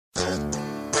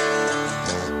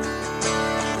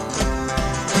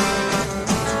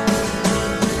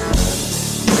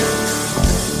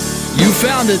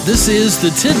found it. This is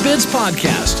the Tidbits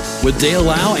Podcast with Dale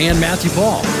Lau and Matthew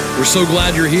Paul. We're so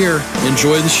glad you're here.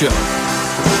 Enjoy the show.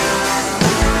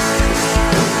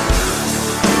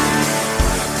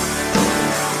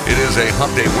 It is a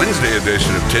Hump Day Wednesday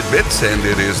edition of Tidbits, and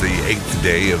it is the 8th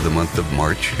day of the month of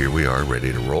March. Here we are,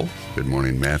 ready to roll. Good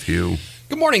morning, Matthew.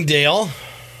 Good morning, Dale.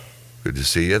 Good to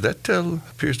see you. That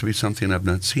appears to be something I've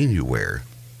not seen you wear.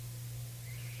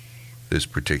 This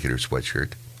particular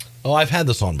sweatshirt. Oh, I've had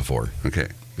this on before. Okay.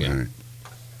 Yeah. All right.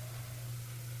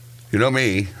 You know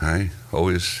me. I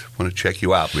always want to check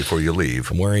you out before you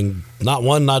leave. I'm wearing not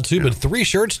one, not two, but 3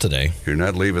 shirts today. You're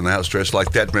not leaving the house dressed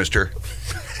like that, mister.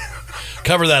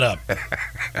 Cover that up.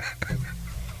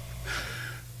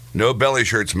 No belly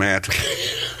shirts, Matt.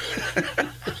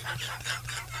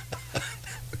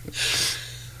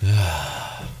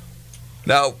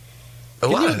 Now,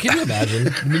 Can you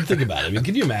imagine? I mean, think about it. I mean,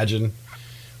 can you imagine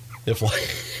if, like,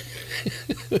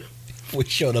 if we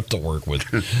showed up to work with,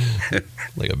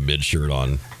 like, a mid shirt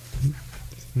on,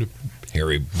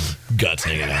 hairy guts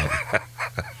hanging out?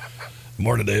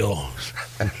 Morning, Dale.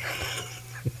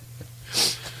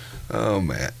 Oh,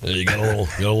 man. You got a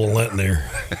little lint in there.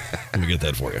 Let me get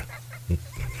that for you.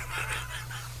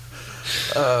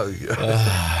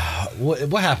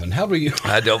 What happened? How do you?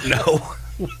 I don't know.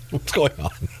 What's going on?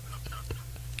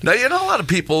 Now, you know, a lot of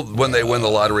people, when they win the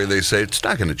lottery, they say, it's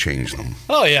not going to change them.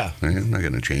 Oh, yeah. It's not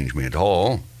going to change me at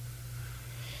all.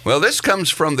 Well, this comes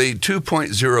from the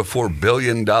 $2.04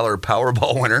 billion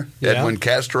Powerball winner, Yeah. Edwin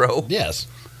Castro. Yes.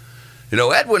 You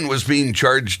know, Edwin was being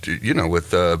charged,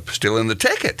 with stealing the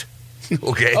ticket.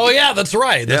 Okay. Oh, yeah, that's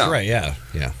right. That's Yeah. right. Yeah.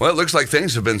 Yeah. Well, it looks like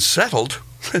things have been settled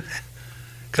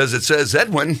because it says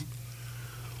Edwin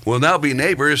will now be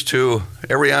neighbors to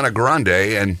Ariana Grande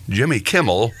and Jimmy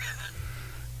Kimmel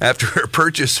after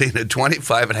purchasing a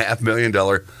 $25.5 million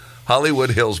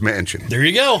Hollywood Hills mansion. There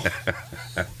you go.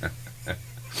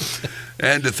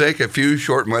 And to think a few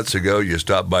short months ago, you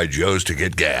stopped by Joe's to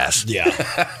get gas. Yeah.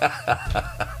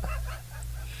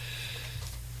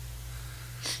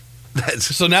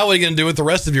 So now what are you going to do with the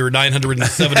rest of your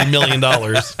 $970 million?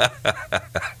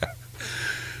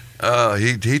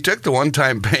 He took the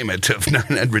one-time payment of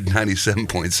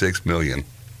 $997.6 million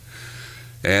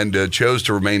and chose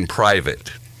to remain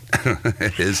private.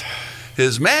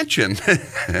 His mansion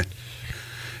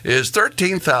is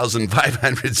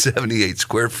 13,578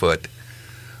 square foot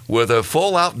with a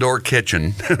full outdoor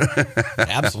kitchen,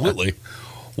 Absolutely.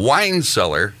 wine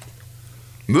cellar,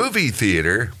 movie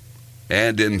theater,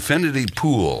 and infinity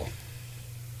pool.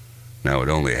 Now, it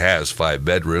only has 5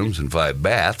 bedrooms and 5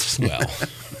 baths. Well,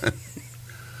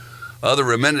 Other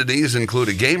amenities include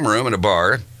a game room and a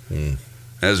bar,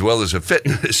 as well as a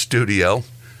fitness studio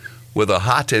with a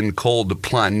hot and cold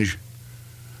plunge,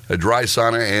 a dry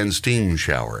sauna, and steam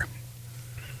shower.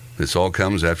 This all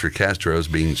comes after Castro's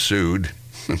being sued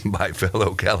by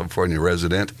fellow California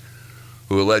resident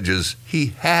who alleges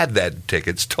he had that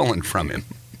ticket stolen from him.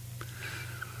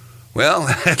 Well,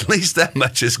 at least that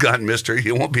much is gone, mister.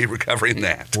 You won't be recovering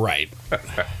that. right.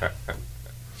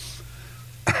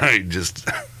 I just...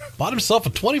 Bought himself a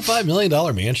 $25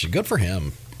 million mansion. Good for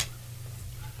him.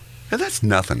 And that's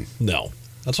nothing. No.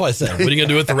 That's why I said, what are you going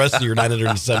to do with the rest of your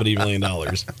 $970 million?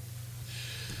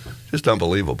 Just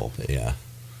unbelievable. Yeah.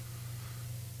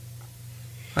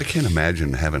 I can't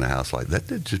imagine having a house like that.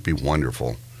 That'd just be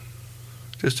wonderful.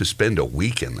 Just to spend a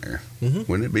week in there. Mhm.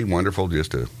 Wouldn't it be wonderful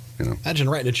just to, Imagine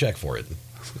writing a check for it,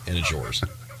 and it's yours.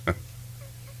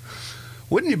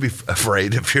 Wouldn't you be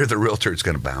afraid if you're the realtor it's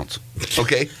going to bounce?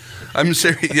 Okay? I'm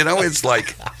serious. It's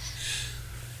like,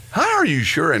 how are you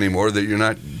sure anymore that you're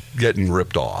not getting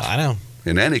ripped off I know.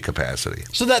 in any capacity?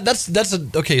 So that's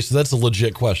a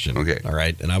legit question. Okay. All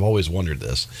right. And I've always wondered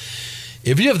this.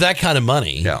 If you have that kind of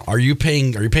money, Yeah. are you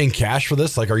paying cash for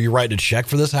this? Like, are you writing a check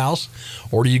for this house?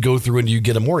 Or do you go through and you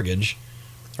get a mortgage?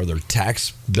 Are there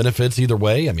tax benefits either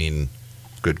way? I mean,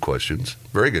 Good questions.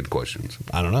 Very good questions.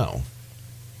 I don't know.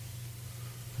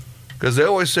 Because they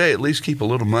always say at least keep a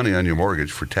little money on your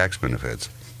mortgage for tax benefits.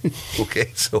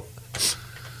 Okay, so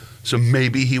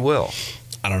maybe he will.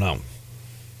 I don't know.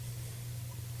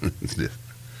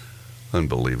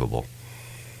 Unbelievable.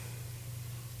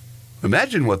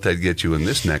 Imagine what that'd get you in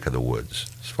this neck of the woods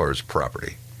as far as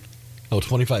property. Oh,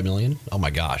 $25 million? Oh my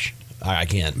gosh. I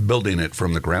can't. Building it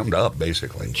from the ground up,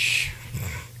 basically.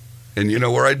 And you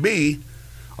know where I'd be?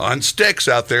 On sticks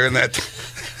out there in that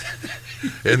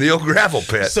in the old gravel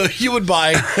pit. So you'd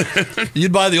buy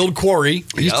the old quarry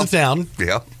east of town,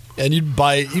 Yeah. and you'd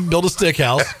build a stick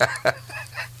house.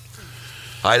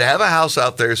 I'd have a house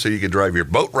out there so you could drive your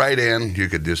boat right in. You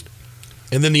could just...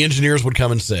 And then the engineers would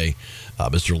come and say,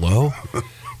 Mr. Lowe,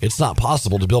 it's not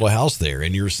possible to build a house there.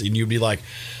 And you'd be like,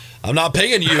 I'm not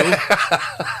paying you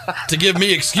to give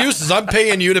me excuses. I'm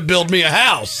paying you to build me a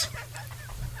house.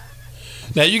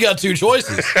 Now you got two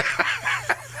choices.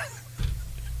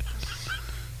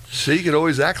 So you could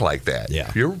always act like that.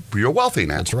 Yeah. You're wealthy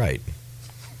now. That's right.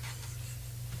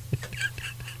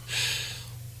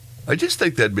 I just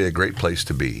think that'd be a great place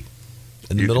to be.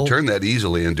 In the You middle. could turn that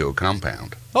easily into a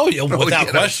compound. Oh, yeah, without you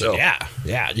know, question. so-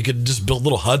 Yeah. You could just build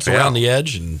little huts Yeah. around the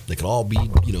edge, and they could all be,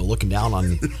 looking down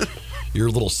on your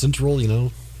little central,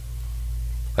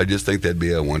 I just think that'd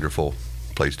be a wonderful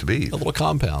place to be. a little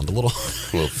compound, a little.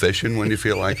 A little fishing when you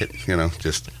feel like it,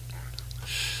 just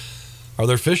Are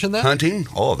there fish in that? hunting.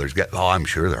 I'm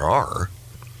sure there are.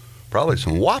 Probably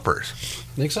some whoppers.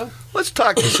 Think so? Let's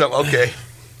talk to some. Okay,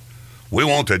 we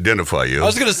won't identify you. I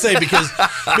was going to say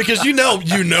because you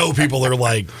know people are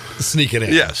like sneaking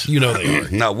in. Yes, they are.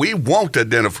 No, we won't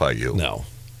identify you. No.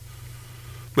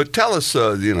 But tell us,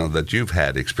 that you've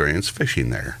had experience fishing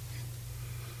there.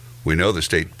 We know the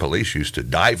state police used to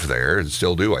dive there and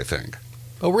still do, I think.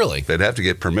 Oh, really? They'd have to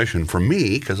get permission from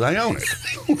me because I own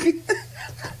it.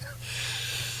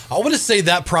 I want to say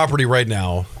that property right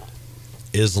now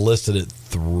is listed at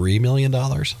 $3 million.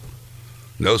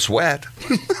 No sweat.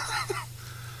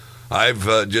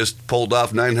 I've just pulled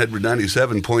off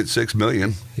 $997.6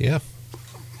 million. Yeah.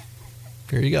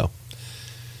 There you go.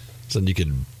 So you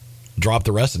could drop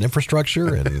the rest in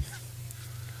infrastructure and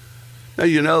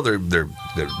Now,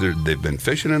 they've been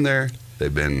fishing in there.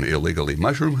 They've been illegally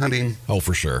mushroom hunting. oh,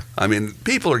 for sure. I mean,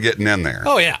 people are getting in there.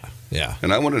 Oh, yeah. Yeah.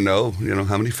 And I want to know,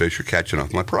 how many fish are catching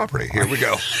off my property. Here we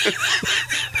go.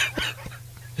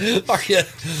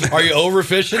 Are you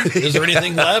overfishing? Is there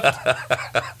anything left?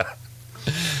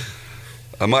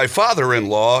 My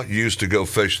father-in-law used to go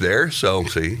fish there, so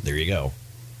see, There you go.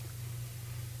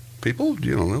 people,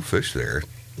 they'll fish there.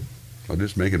 I'll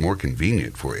just make it more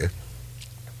convenient for you.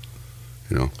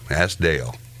 Ask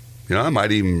Dale. I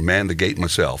might even man the gate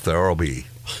myself. There I'll be.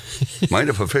 Mind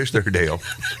if I fish there, Dale?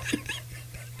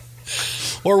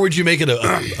 Or would you make it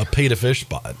a pay-to-fish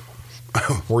spot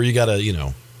where you got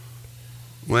to,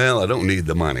 Well, I don't need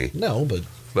the money, No,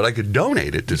 but I could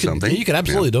donate it to something. You could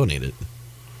absolutely donate it.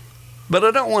 But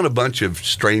I don't want a bunch of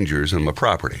strangers on my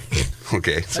property.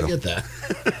 Okay, I so get that.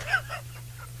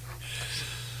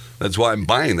 that's why I'm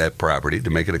buying that property, to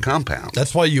make it a compound.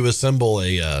 That's why you assemble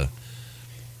a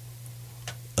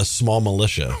small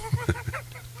militia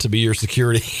to be your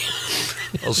security.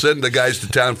 I'll send the guys to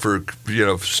town for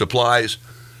supplies.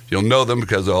 You'll know them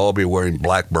because they'll all be wearing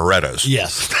black Berettas.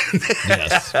 Yes.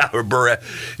 Yes. Or beret.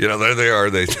 There they are.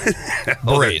 They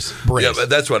Berets. Berets. Yeah, but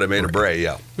that's what I made, a beret.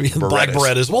 Yeah, Black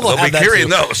Berettas. Well, they'll have be that carrying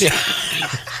too. those. Yeah.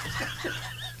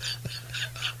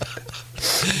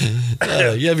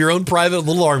 You have your own private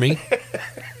little army.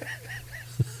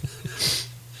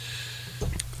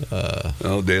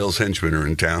 Dale's henchmen are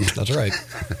in town. That's right.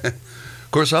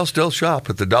 Of course, I'll still shop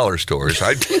at the dollar stores.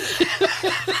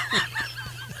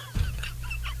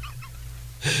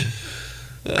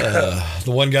 The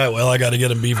one guy, I got to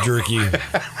get him beef jerky.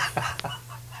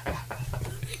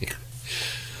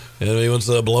 And he wants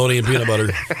bologna and peanut butter.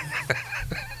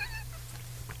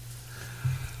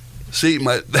 See,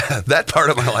 that part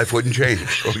of my life wouldn't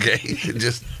change. Okay,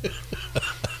 just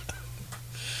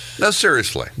no,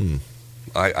 seriously.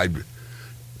 I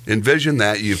envision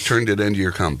that you've turned it into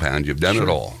your compound. You've done it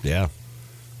all. Yeah.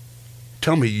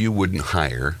 Tell me you wouldn't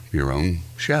hire your own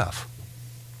chef.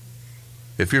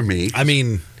 If you're me, I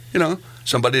mean,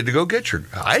 somebody to go get your.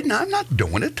 I'm not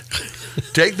doing it.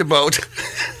 Take the boat.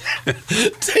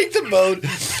 take the boat,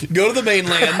 go to the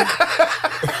mainland,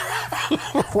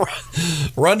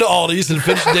 run to Aldi's and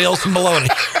finish Dale some bologna.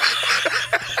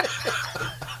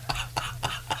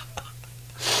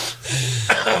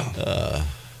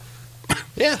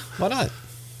 Yeah, why not?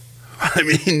 I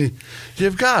mean,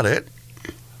 you've got it.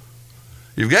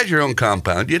 You've got your own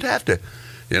compound. You'd have to,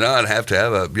 I'd have to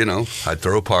have I'd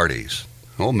throw parties.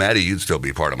 Oh, Maddie, you'd still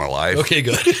be part of my life. Okay,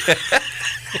 good.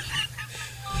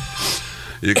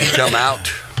 You can come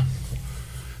out.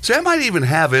 See, I might even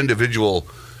have individual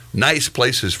nice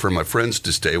places for my friends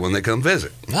to stay when they come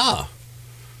visit. Ah,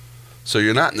 So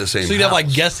you're not in the same so you'd have house.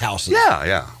 like guest houses.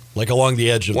 Yeah. Like along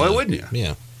the edge of Why wouldn't you?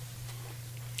 Yeah.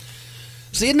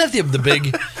 See, isn't that the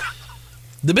big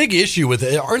the big issue with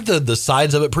it? Aren't the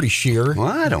sides of it pretty sheer Well,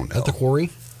 I don't know. at the quarry?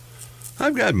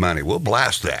 I've got money. We'll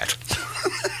blast that.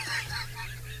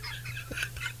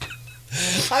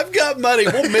 I've got money.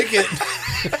 We'll make it.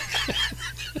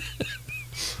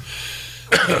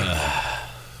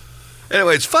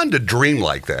 Anyway, it's fun to dream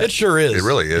like that. It sure is. It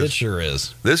really is. It sure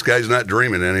is. This guy's not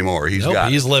dreaming anymore. He's Nope,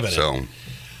 got he's it. living it. So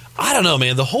I don't know,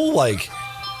 man. The whole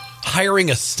hiring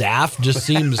a staff just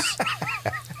seems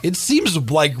it seems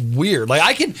like weird. Like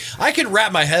I can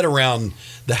wrap my head around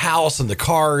the house and the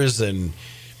cars and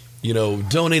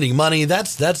donating money.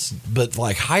 That's but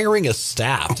like hiring a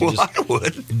staff to I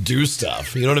would do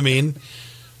stuff. You know what I mean?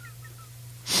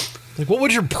 Like, what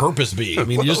would your purpose be? I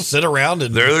mean, you just sit around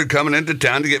and they're coming into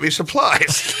town to get me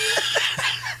supplies.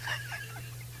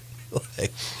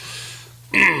 like,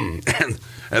 and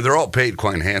they're all paid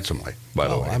quite handsomely, by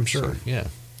the way. I'm sure. Yeah.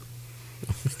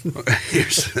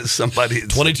 Here's somebody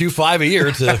 $22,500 a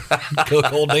year to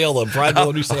cook Old Dale a fried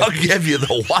bologna sandwich. I'll give you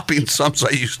the whopping sums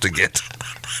I used to get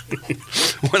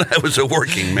when I was a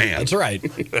working man. That's right.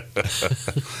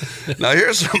 Now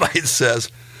here's somebody that says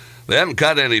they haven't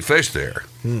caught any fish there,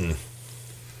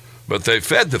 but they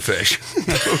fed the fish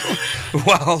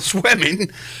while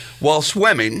swimming.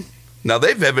 Now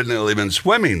they've evidently been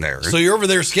swimming there. So you're over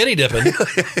there skinny dipping,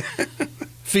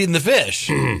 feeding the fish.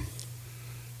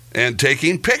 And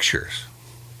taking pictures.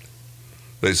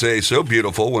 They say, so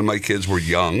beautiful, when my kids were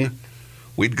young,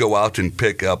 we'd go out and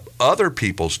pick up other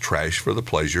people's trash for the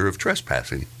pleasure of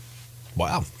trespassing.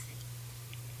 Wow.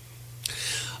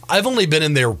 I've only been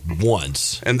in there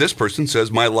once. And this person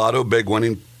says, my lotto big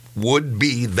winning would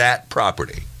be that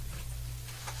property.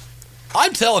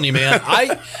 I'm telling you, man,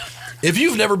 if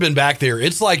you've never been back there,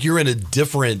 it's like you're in a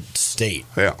different state.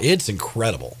 Yeah. It's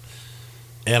incredible.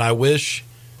 And I wish...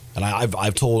 And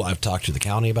I've talked to the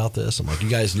county about this. I'm like, you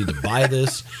guys need to buy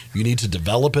this. You need to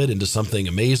develop it into something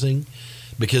amazing,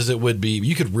 because it would be,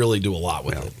 you could really do a lot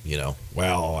with it.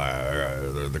 Well,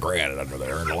 the granite under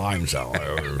there and the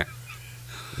limestone.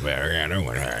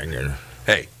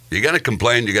 Hey, you got to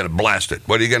complain, you got to blast it.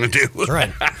 What are you going to do? That's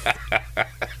right. I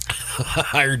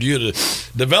hired you to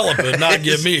develop it, not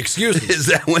give me excuses. Is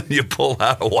that when you pull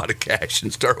out a wad of cash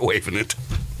and start waving it?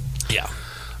 Yeah.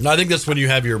 No, I think that's when you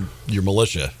have your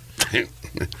militia.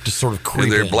 Just sort of creep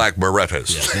in their in. black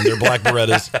Berettas. Yes, and their black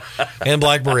Berettas and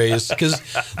black berets, because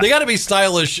they got to be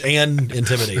stylish and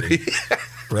intimidating,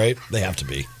 right? They have to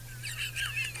be.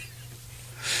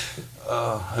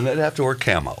 And they'd have to wear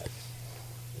camo.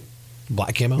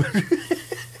 Black camo?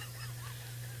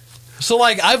 So,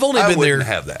 like, I've only been there. I wouldn't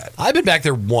have that. I've been back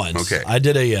there once. Okay. I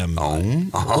did a. No,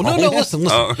 listen.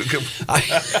 Oh,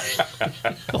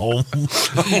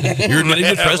 You're admitting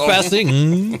to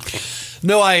trespassing?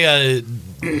 No,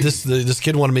 this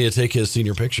kid wanted me to take his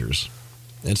senior pictures.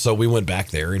 And so we went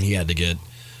back there, and he had to get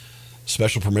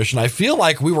special permission. I feel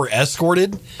like we were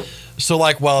escorted. So,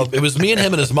 like, well, it was me and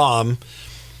him and his mom,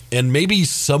 and maybe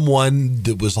someone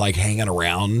that was, like, hanging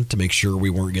around to make sure we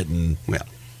weren't getting. Yeah.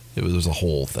 It was a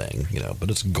whole thing,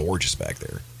 but it's gorgeous back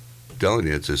there. I'm telling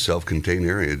you, it's a self-contained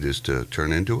area just to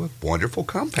turn into a wonderful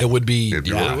compound. It would be, It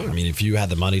really would. I mean, if you had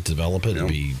the money to develop it, it'd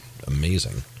be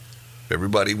amazing.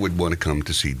 Everybody would want to come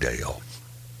to see Dale.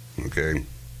 Okay?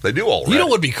 They do already. You know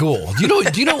what would be cool? Do you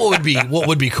know what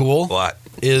would be cool? What?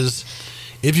 Is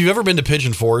if you've ever been to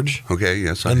Pigeon Forge. Okay,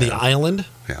 yes, I have. And the island?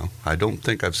 Yeah, I don't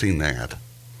think I've seen that.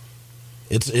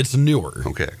 It's newer.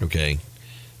 Okay.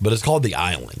 But it's called the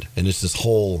Island, and it's this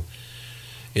whole.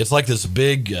 It's like this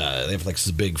big. They have like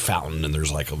this big fountain, and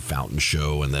there's like a fountain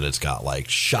show, and then it's got like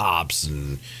shops,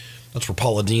 and that's where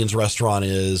Paula Dean's restaurant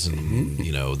is, and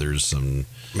there's some.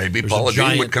 Maybe Paula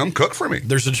Dean would come cook for me.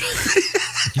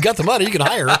 You got the money, you can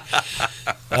hire her.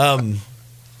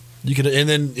 You could, and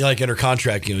then like in her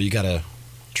contract, you got to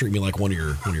treat me like one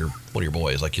of your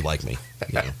boys, like you like me.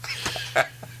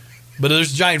 But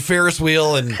there's a giant Ferris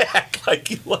wheel and act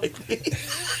like you like me.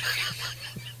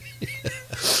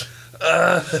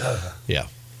 Yeah.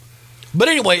 But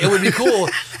anyway, it would be cool.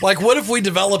 Like, what if we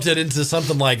developed it into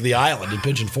something like the Island in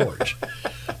Pigeon Forge,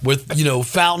 with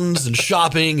fountains and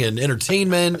shopping and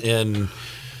entertainment and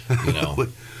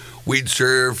We'd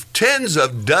serve tens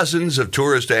of dozens of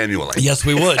tourists annually. Yes,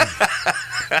 we would.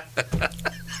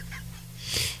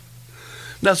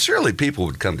 Now, surely people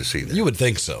would come to see that. You would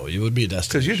think so. You would be a destination.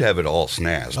 Because you'd have it all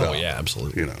snazed up. Oh, yeah,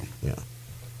 absolutely. Yeah.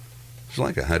 It's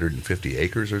like 150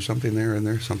 acres or something there in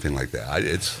there, something like that.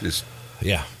 It's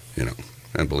yeah.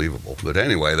 Unbelievable. But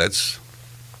anyway, that's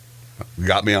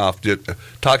got me off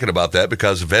talking about that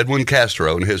because of Edwin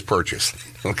Castro and his purchase.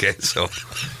 Okay, so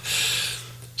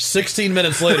 16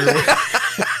 minutes later,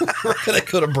 we're going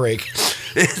to go to break.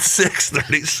 It's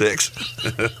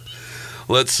 6:36.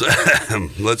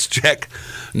 Let's check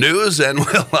news, and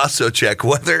we'll also check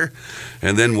weather.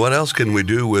 And then what else can we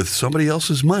do with somebody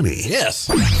else's money?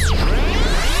 Yes.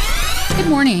 Good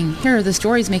morning. Here are the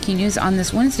stories making news on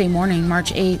this Wednesday morning,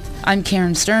 March 8th. I'm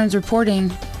Karen Stearns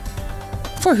reporting.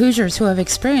 For Hoosiers who have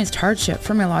experienced hardship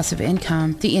from a loss of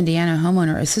income, the Indiana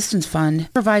Homeowner Assistance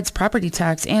Fund provides property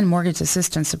tax and mortgage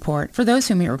assistance support for those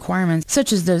who meet requirements,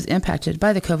 such as those impacted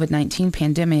by the COVID-19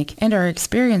 pandemic and are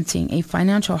experiencing a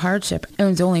financial hardship,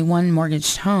 owns only one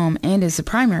mortgaged home and is the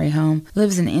primary home,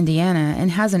 lives in Indiana,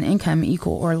 and has an income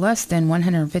equal or less than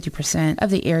 150% of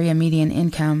the area median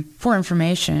income. For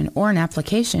information or an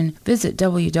application, visit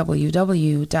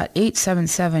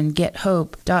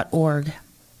www.877gethope.org.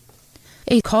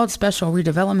 A called special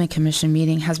redevelopment commission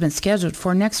meeting has been scheduled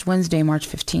for next Wednesday, March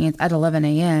 15th at 11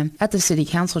 a.m. at the City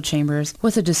Council chambers,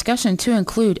 with a discussion to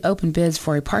include open bids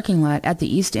for a parking lot at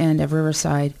the east end of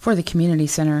Riverside for the community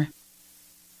center.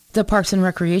 The Parks and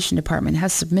Recreation Department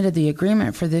has submitted the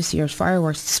agreement for this year's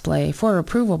fireworks display for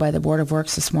approval by the Board of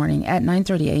Works this morning at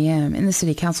 9:30 a.m. in the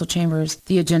City Council chambers.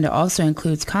 The agenda also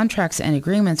includes contracts and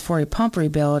agreements for a pump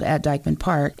rebuild at Dyckman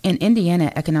Park and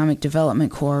Indiana Economic Development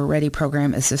Corps Ready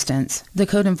Program assistance. The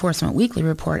Code Enforcement Weekly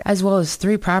Report, as well as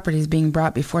 3 properties being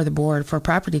brought before the board for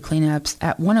property cleanups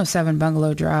at 107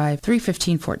 Bungalow Drive,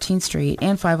 315 14th Street,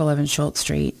 and 511 Schultz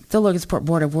Street. The Logansport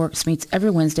Board of Works meets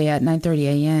every Wednesday at 9:30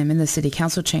 a.m. in the City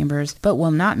Council chambers, but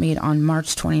will not meet on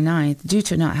March 29th due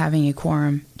to not having a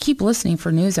quorum. Keep listening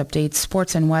for news updates,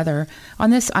 sports, and weather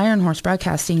on this Iron Horse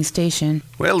Broadcasting station.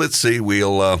 Well, let's see.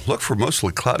 We'll look for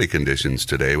mostly cloudy conditions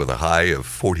today with a high of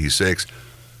 46.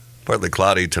 Partly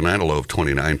cloudy tonight, a low of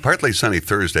 29. Partly sunny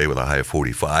Thursday with a high of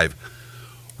 45.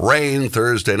 Rain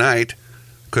Thursday night.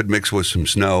 Could mix with some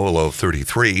snow, a low of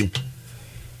 33.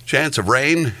 Chance of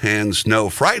rain and snow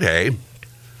Friday.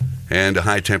 And a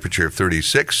high temperature of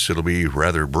 36. It'll be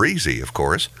rather breezy, of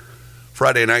course.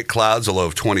 Friday night clouds, a low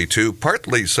of 22.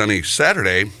 Partly sunny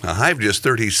Saturday, a high of just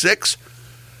 36.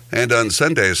 And on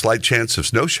Sunday, a slight chance of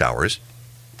snow showers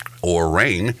or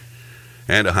rain,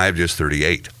 and a high of just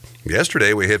 38.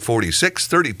 Yesterday, we hit 46,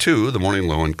 32, the morning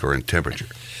low and current temperature.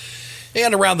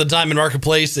 And around the Diamond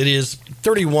Marketplace, it is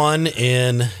 31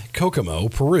 in Kokomo.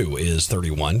 Peru is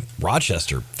 31.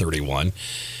 Rochester, 31.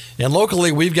 And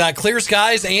locally, we've got clear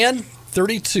skies and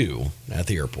 32 at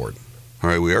the airport. All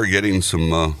right, we are getting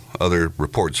some other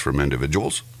reports from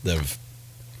individuals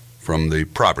from the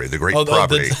property, the great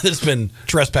property. That's been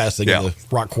trespassing in the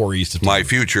rock quarry east of town. My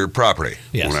future property,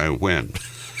 yes, when I win.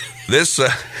 This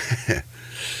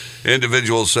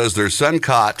individual says their son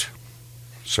caught,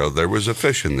 so there was a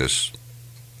fish in this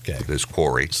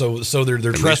quarry. So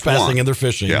they're trespassing and they're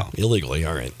fishing illegally.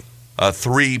 All right. A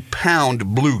 3-pound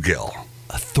bluegill.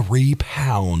 A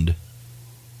 3-pound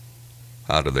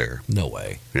out of there. No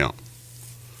way. Yeah.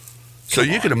 So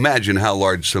you can imagine how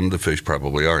large some of the fish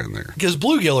probably are in there. Because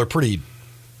bluegill are pretty.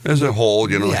 As a whole,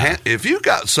 if you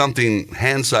got something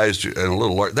hand-sized and a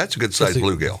little large, that's a good-sized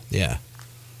bluegill. Yeah.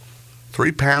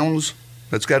 3 pounds?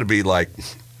 That's got to be like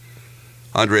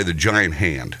Andre the Giant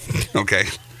hand. Okay.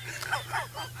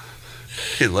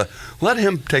 Hey, let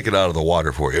him take it out of the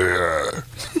water for you.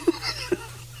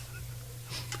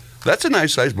 That's a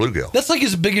nice-sized bluegill. That's like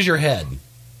as big as your head.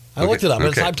 I looked it up.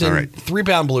 I typed in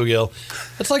 3-pound bluegill.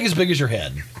 That's like as big as your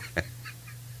head.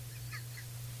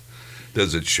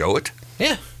 Does it show it?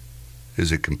 Yeah.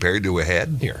 Is it compared to a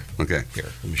head? Here. Okay.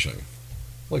 Here, let me show you.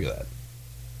 Look at that.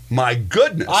 My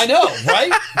goodness. I know,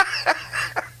 right?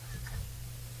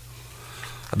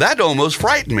 That almost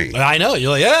frightened me. I know.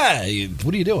 You're like,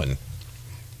 what are you doing?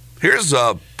 Here's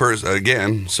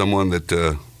again, someone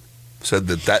that said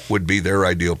that would be their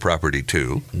ideal property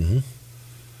too. Mm-hmm.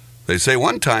 They say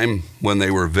one time when they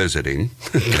were visiting,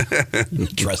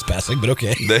 trespassing, but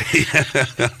okay.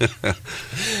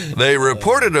 They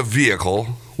reported a vehicle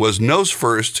was nose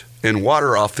first in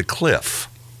water off the cliff.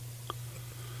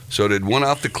 So it went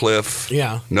off the cliff,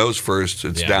 nose first,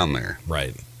 it's down there.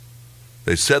 Right.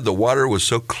 They said the water was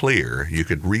so clear you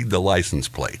could read the license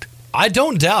plate. I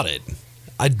don't doubt it.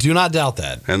 I do not doubt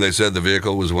that. And they said the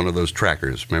vehicle was one of those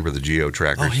trackers. Remember the Geo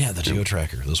trackers? Oh, yeah, the Geo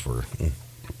tracker. Those were...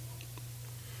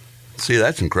 See,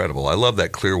 that's incredible. I love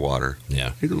that clear water.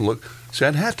 Yeah. You can look. See,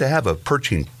 I'd have to have a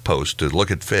perching post to look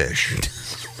at fish.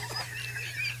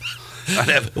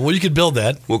 Well, you could build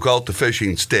that. We'll call it the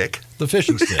fishing stick. The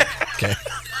fishing stick. Okay.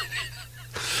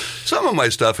 Some of my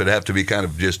stuff would have to be kind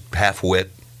of just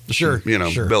half-wit. Sure.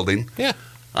 Building. Yeah.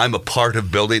 I'm a part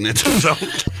of building it. So.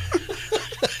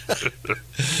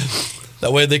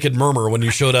 That way they could murmur when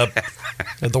you showed up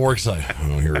at the work site.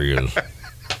 Oh, here he is.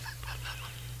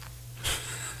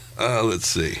 Let's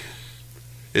see.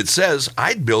 It says,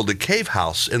 I'd build a cave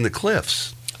house in the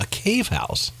cliffs. A cave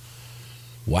house?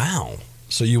 Wow.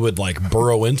 So you would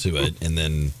burrow into it and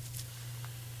then,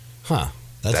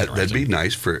 That'd be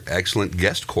nice for excellent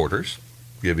guest quarters.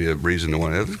 Give you a reason to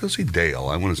want to, let's go see Dale.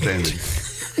 I want to stay in the...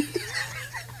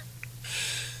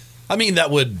 I mean,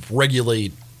 that would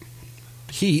regulate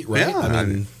heat, right? Yeah, I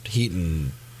mean, heat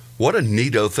and... What a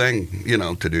neato thing,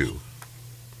 to do.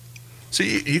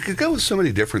 See, you could go with so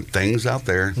many different things out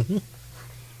there. Mm-hmm.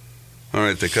 All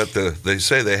right, they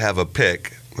say they have a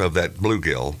pic of that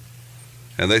bluegill,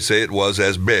 and they say it was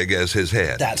as big as his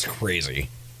head. That's crazy.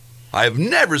 I've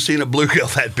never seen a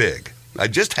bluegill that big. I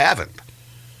just haven't.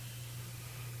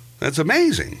 That's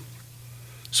amazing.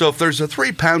 So if there's a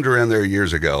 3-pounder in there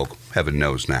years ago, heaven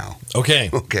knows now. Okay.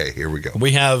 Okay, here we go.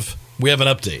 We have an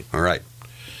update. All right.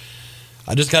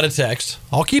 I just got a text.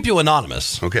 I'll keep you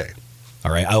anonymous. Okay.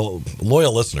 All right.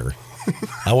 Loyal listener.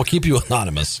 I will keep you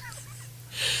anonymous.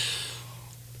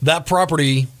 That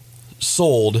property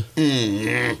sold.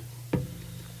 The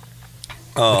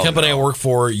company I work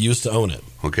for used to own it.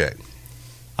 Okay.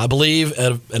 I believe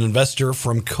an investor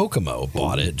from Kokomo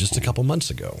bought it just a couple months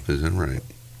ago. Is that right?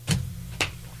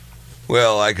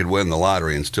 Well, I could win the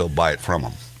lottery and still buy it from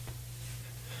them.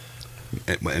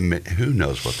 And who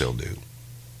knows what they'll do.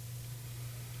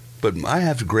 But I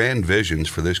have grand visions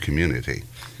for this community.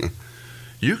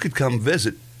 You could come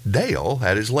visit Dale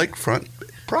at his lakefront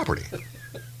property.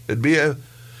 It'd be a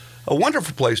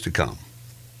wonderful place to come.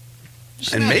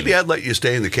 And maybe I'd let you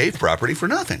stay in the cave property for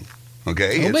nothing.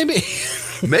 Okay? Well, maybe.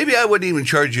 Maybe I wouldn't even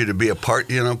charge you to be a part,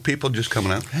 people just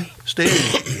coming out. Stay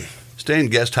in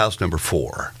guest house number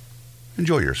 4.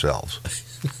 Enjoy yourselves.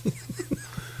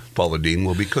 Paula Dean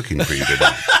will be cooking for you today.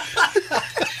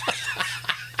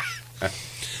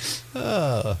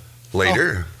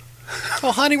 Later.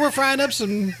 Oh, honey, we're frying up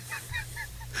some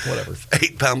whatever.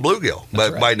 8-pound bluegill.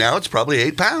 But right. by now it's probably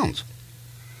 8 pounds.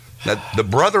 The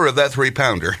brother of that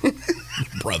 3-pounder.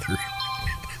 Brother.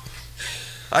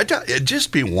 It'd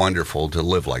just be wonderful to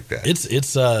live like that.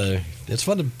 It's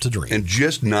fun to dream. And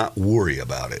just not worry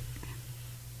about it.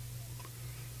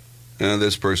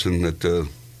 This person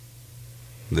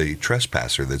the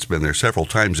trespasser that's been there several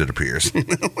times, it appears,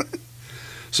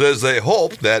 says they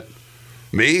hope that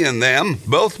me and them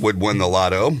both would win the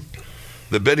lotto.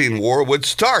 The bidding war would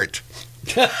start.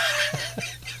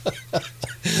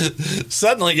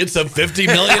 Suddenly it's a $50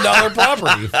 million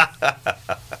property.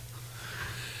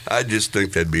 I just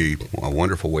think that'd be a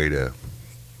wonderful way to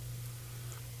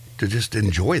just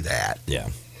enjoy that. Yeah.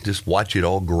 Just watch it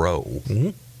all grow. Mm-hmm.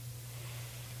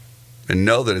 And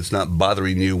know that it's not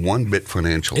bothering you one bit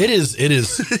financially. It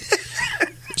is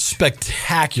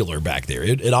spectacular back there.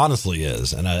 It honestly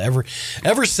is. And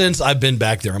ever since I've been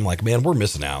back there, I'm like, man, we're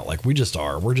missing out. Like, we just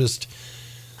are. We're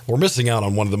missing out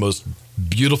on one of the most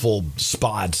beautiful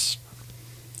spots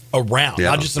around,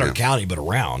 not just in our county, but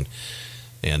around.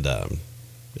 And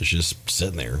it's just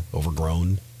sitting there,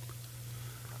 overgrown.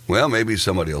 Well, maybe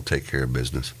somebody will take care of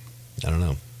business. I don't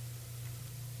know.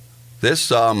 This,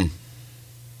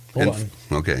 Hold on.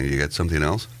 Okay, you got something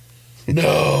else? No.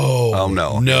 Oh,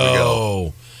 no.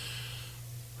 No.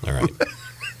 All right.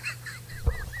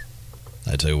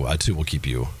 I too will keep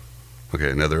you Okay,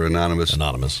 another anonymous.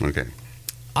 Okay.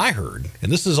 I heard,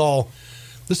 and this is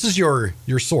your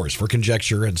source for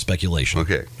conjecture and speculation.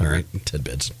 Okay. All right,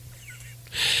 tidbits.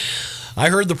 I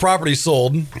heard the property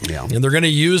sold, and they're going to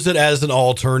use it as an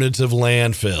alternative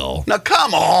landfill. Now,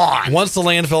 come on. Once the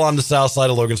landfill on the south side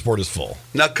of Logansport is full.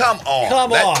 Now, come on.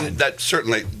 Come on. That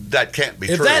certainly, that can't be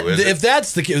If true, is it? if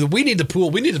that's the case, we need to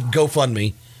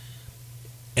GoFundMe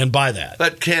and buy that.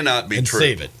 That cannot be and true.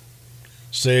 save it.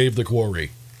 Save the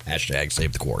quarry. Hashtag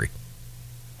save the quarry.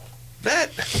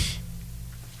 That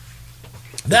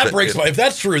breaks my... If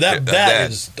that's true, that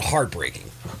is heartbreaking.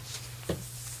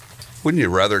 Wouldn't you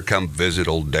rather come visit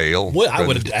old Dale? Well, I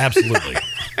would absolutely.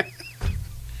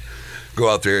 Go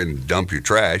out there and dump your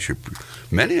trash.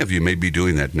 Many of you may be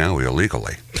doing that now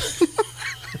illegally.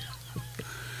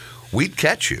 We'd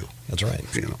catch you. That's right.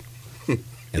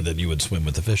 And then you would swim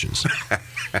with the fishes.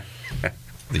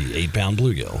 The 8-pound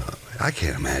bluegill. I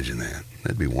can't imagine that.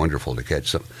 That'd be wonderful to catch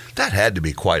some. That had to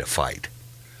be quite a fight.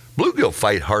 Bluegill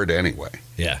fight hard anyway.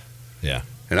 Yeah.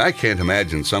 And I can't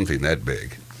imagine something that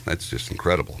big. That's just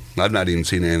incredible. I've not even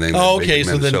seen anything that big in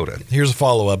Minnesota. Then here's a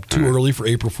follow-up. Too early for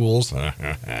April Fools?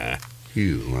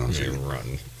 You lousy.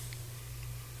 Run.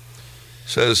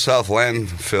 Says South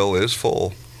landfill is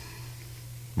full.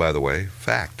 By the way,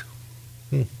 fact.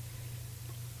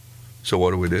 So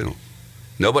what do we do?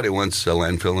 Nobody wants a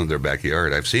landfill in their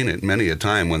backyard. I've seen it many a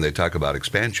time when they talk about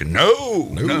expansion. No,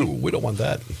 we don't want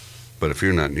that. But if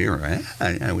you're not near,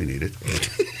 we need it.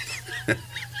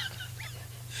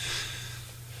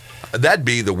 That'd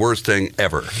be the worst thing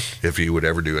ever if you would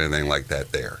ever do anything like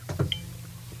that there.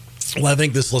 Well, I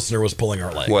think this listener was pulling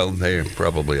our leg. Well, they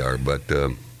probably are, but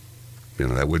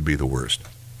that would be the worst.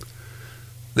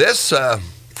 This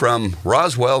from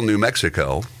Roswell, New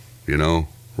Mexico. You know,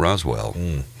 Roswell.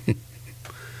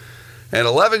 An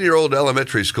 11-year-old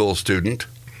elementary school student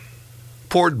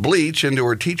poured bleach into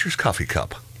her teacher's coffee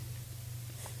cup.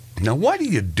 Now, why do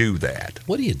you do that?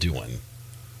 What are you doing?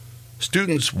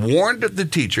 Students warned the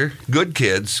teacher, good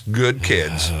kids,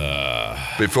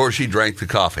 before she drank the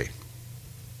coffee.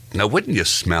 Now, wouldn't you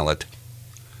smell it?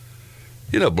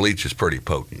 You know, bleach is pretty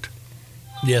potent.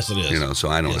 Yes, it is. You know, so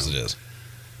I don't know. Yes, it is.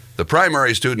 The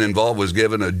primary student involved was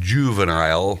given a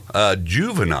juvenile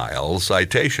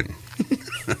citation.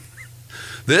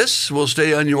 This will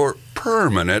stay on your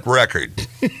permanent record.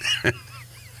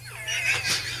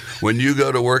 When you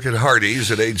go to work at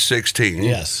Hardee's at age 16,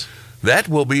 yes, that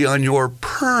will be on your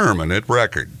permanent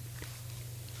record.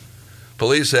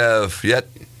 Police have yet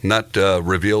not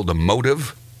revealed a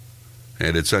motive,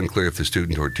 and it's unclear if the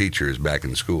student or teacher is back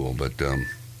in school, but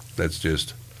that's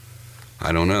just,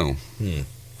 I don't know.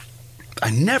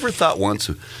 I never thought once,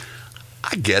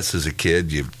 I guess as a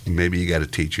kid, maybe you got a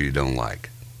teacher you don't like.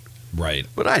 Right.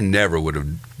 But I never would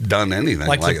have done anything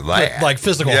like that. Like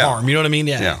physical harm, you know what I mean?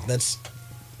 Yeah. That's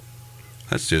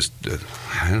just,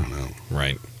 I don't know.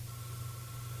 Right.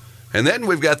 And then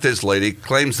we've got this lady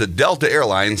claims that Delta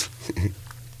Airlines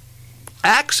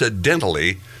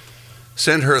accidentally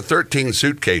sent her 13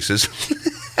 suitcases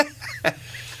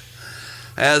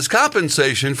as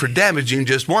compensation for damaging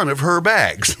just one of her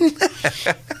bags.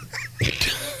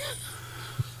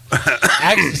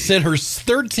 Sent her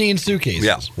 13 suitcases.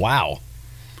 Yeah. Wow.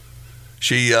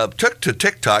 She took to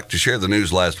TikTok to share the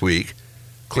news last week,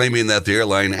 claiming that the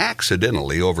airline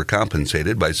accidentally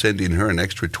overcompensated by sending her an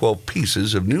extra 12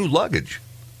 pieces of new luggage.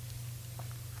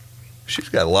 She's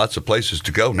got lots of places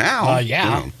to go now. Yeah.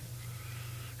 You know.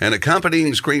 An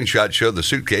accompanying screenshot showed the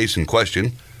suitcase in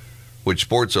question, which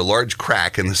sports a large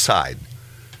crack in the side.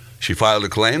 She filed a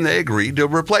claim. They agreed to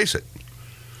replace it.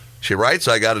 She writes,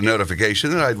 I got a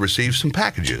notification that I'd received some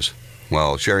packages,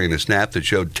 while sharing a snap that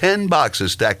showed 10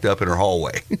 boxes stacked up in her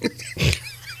hallway.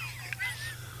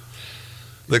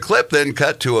 The clip then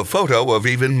cut to a photo of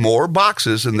even more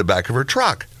boxes in the back of her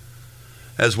truck,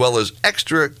 as well as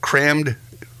extra crammed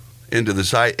into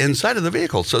the inside of the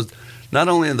vehicle. So not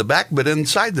only in the back, but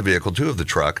inside the vehicle, too, of the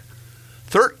truck.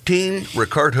 13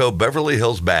 Ricardo Beverly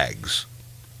Hills bags.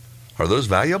 Are those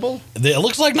valuable? It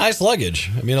looks like nice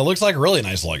luggage. I mean, it looks like really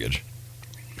nice luggage.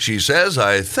 She says,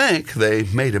 I think they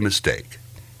made a mistake.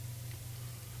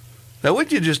 Now,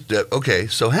 wouldn't you just, okay,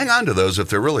 so hang on to those if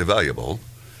they're really valuable.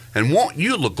 And won't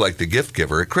you look like the gift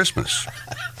giver at Christmas?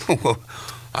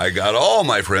 I got all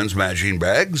my friends matching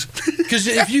bags. Because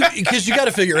you got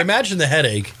to figure, imagine the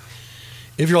headache.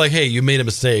 If you're like, hey, you made a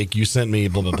mistake, you sent me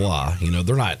blah, blah, blah. You know,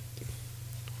 they're not.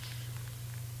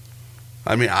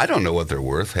 I mean, I don't know what they're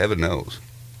worth. Heaven knows.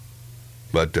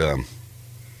 But,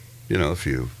 you know, if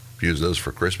you use those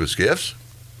for Christmas gifts,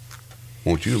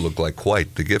 won't you look like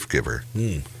quite the gift giver?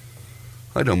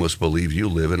 I'd almost believe you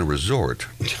live in a resort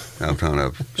out on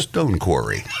a stone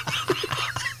quarry.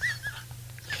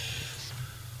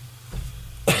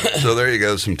 So there you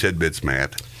go, some tidbits,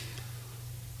 Matt.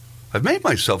 I've made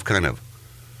myself kind of,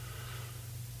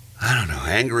 I don't know,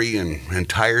 angry and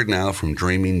tired now from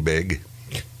dreaming big.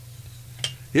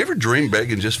 You ever dream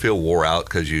big and just feel wore out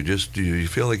because you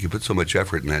feel like you put so much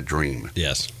effort in that dream?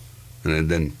 Yes. And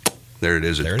then there it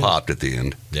is, it popped at the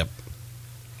end. Yep.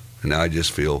 And now I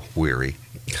just feel weary.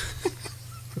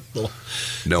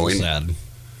 Knowing sad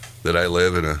that I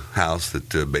live in a house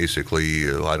that basically,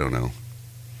 I don't know,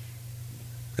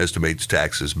 estimates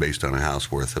taxes based on a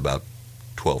house worth about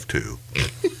 $12,200.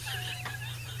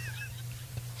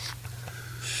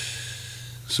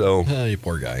 So, you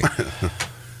poor guy.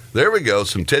 There we go,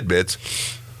 some tidbits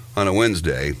on a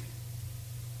Wednesday.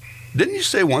 Didn't you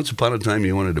say once upon a time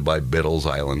you wanted to buy Biddle's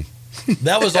Island?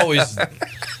 That was always, I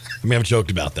mean, I've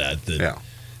joked about that. Yeah.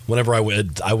 Whenever I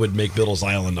would make Biddle's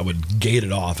Island, I would gate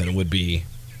it off, and it would be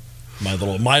my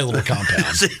little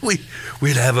compound. See,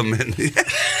 we'd have them in.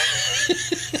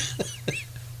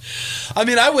 I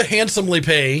mean, I would handsomely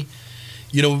pay,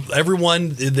 you know,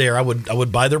 everyone there. I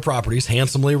would buy their properties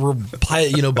handsomely,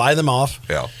 buy them off,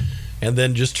 Yeah. and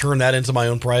then just turn that into my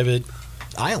own private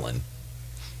island.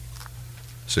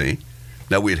 See,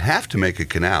 now we'd have to make a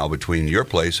canal between your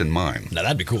place and mine. Now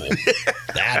that'd be cool.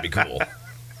 That'd be cool.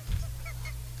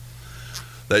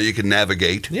 That you can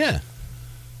navigate. Yeah.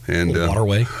 And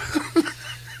waterway.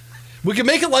 We can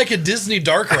make it like a Disney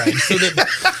dark ride, so that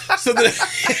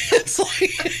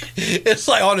it's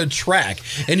like on a track,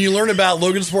 and you learn about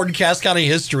Logansport and Cass County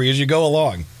history as you go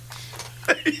along.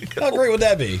 How great would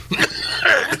that be?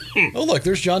 Oh, look,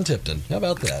 there's John Tipton. How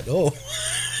about that? Oh,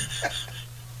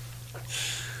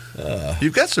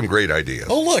 you've got some great ideas.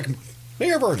 oh, look,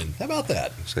 Mayor Vernon, how about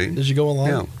that? See? Did you go along?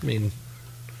 Yeah. I mean,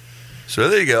 So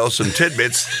there you go. Some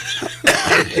tidbits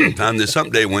on this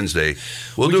Hump Day Wednesday.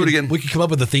 We'll do it again. We could come up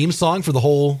with a theme song for the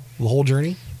whole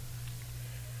journey.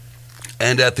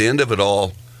 And at the end of it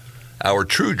all, our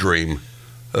true dream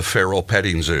of Feral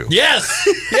Petting Zoo. Yes,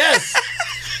 yes.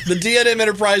 The D&M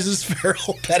Enterprises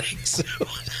Feral Petting Zoo.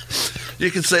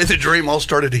 You can say the dream all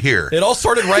started here. It all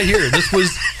started right here. This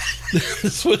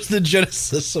was the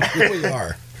genesis of who we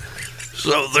are.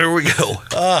 So there we go.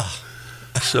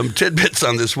 Some tidbits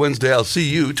on this Wednesday. I'll see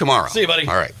you tomorrow. See you, buddy.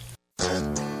 All right.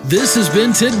 This has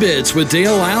been Tidbits with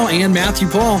Dale Lau and Matthew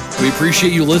Paul. We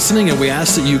appreciate you listening, and we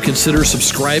ask that you consider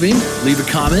subscribing, leave a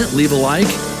comment, leave a like,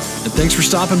 and thanks for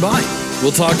stopping by.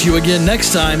 We'll talk to you again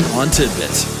next time on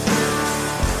Tidbits.